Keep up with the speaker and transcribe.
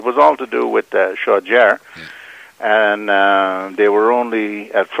It was all to do with Chaudière, and they were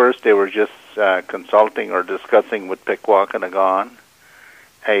only, at first they were just consulting or discussing with Pikwakanagan,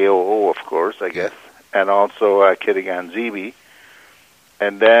 AOO, of course, I guess, and also Kitigan-Zibi.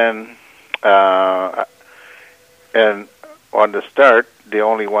 And then, and on the start, the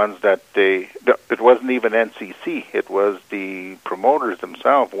only ones that it wasn't even NCC, it was the promoters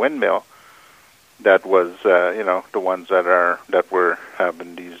themselves, Windmill, that was, the ones that were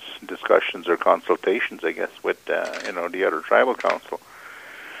having these discussions or consultations, I guess, with, the other tribal council.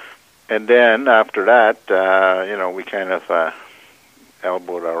 And then after that, we kind of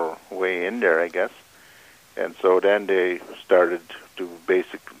elbowed our way in there, I guess. And so then they started to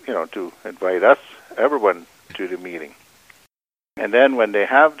to invite us, everyone, to the meeting. And then when they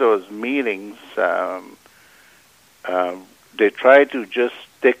have those meetings, they try to just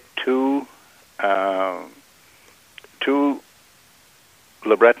stick to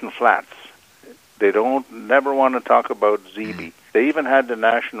LeBreton Flats. They never want to talk about Zibi. They even had the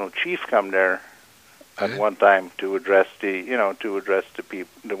national chief come there at one time to address the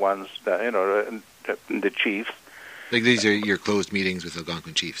people, the ones that, the chiefs. Like these are your closed meetings with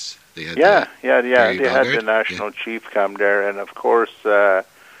Algonquin chiefs. They had They had the national chief come there, and of course that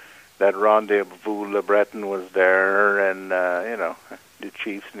rendezvous LeBreton was there, and the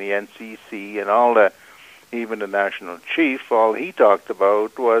chiefs and the NCC and all that. Even the national chief, all he talked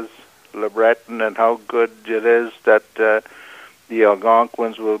about was LeBreton and how good it is that the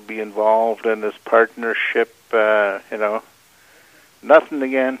Algonquins will be involved in this partnership. Nothing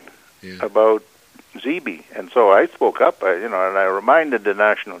again about Zibi. And so I spoke up, and I reminded the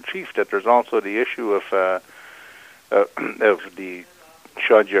national chief that there's also the issue of the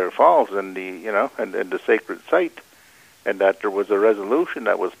Chaudière Falls and and the sacred site, and that there was a resolution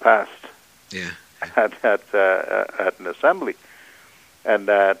that was passed at an assembly, and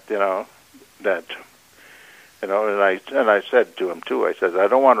that and I said to him too. I said, I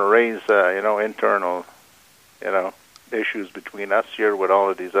don't want to raise internal issues between us here with all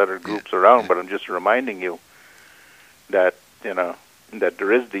of these other groups around, but I'm just reminding you that that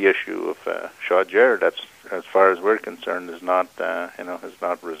there is the issue of Chaudière. That's, as far as we're concerned, is not is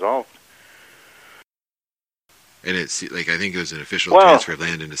not resolved. And it's like, I think it was an official transfer of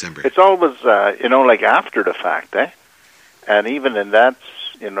land in December. It's always like after the fact, eh? And even in that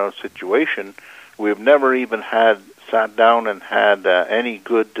situation, we've never even sat down and had any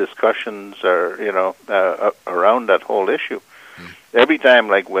good discussions or around that whole issue. Every time,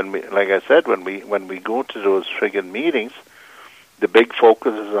 like I said, when we go to those friggin' meetings, the big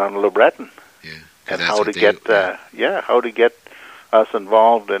focus is on LeBreton and how to get how to get us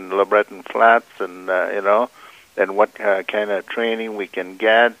involved in LeBreton Flats, and and what kind of training we can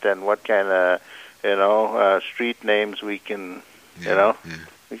get, and what kind of street names we can we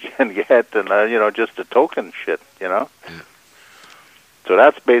can get, and just the token shit, So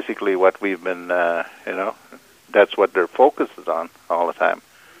that's basically what we've been, that's what their focus is on all the time.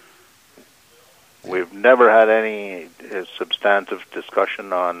 We've never had any substantive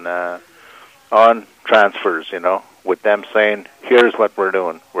discussion on transfers, with them saying, here's what we're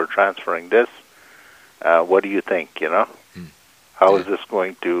doing. We're transferring this. What do you think, How is this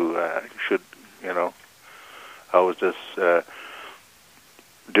going to, how is this,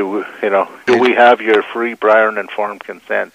 do we have your free, prior, and informed consent?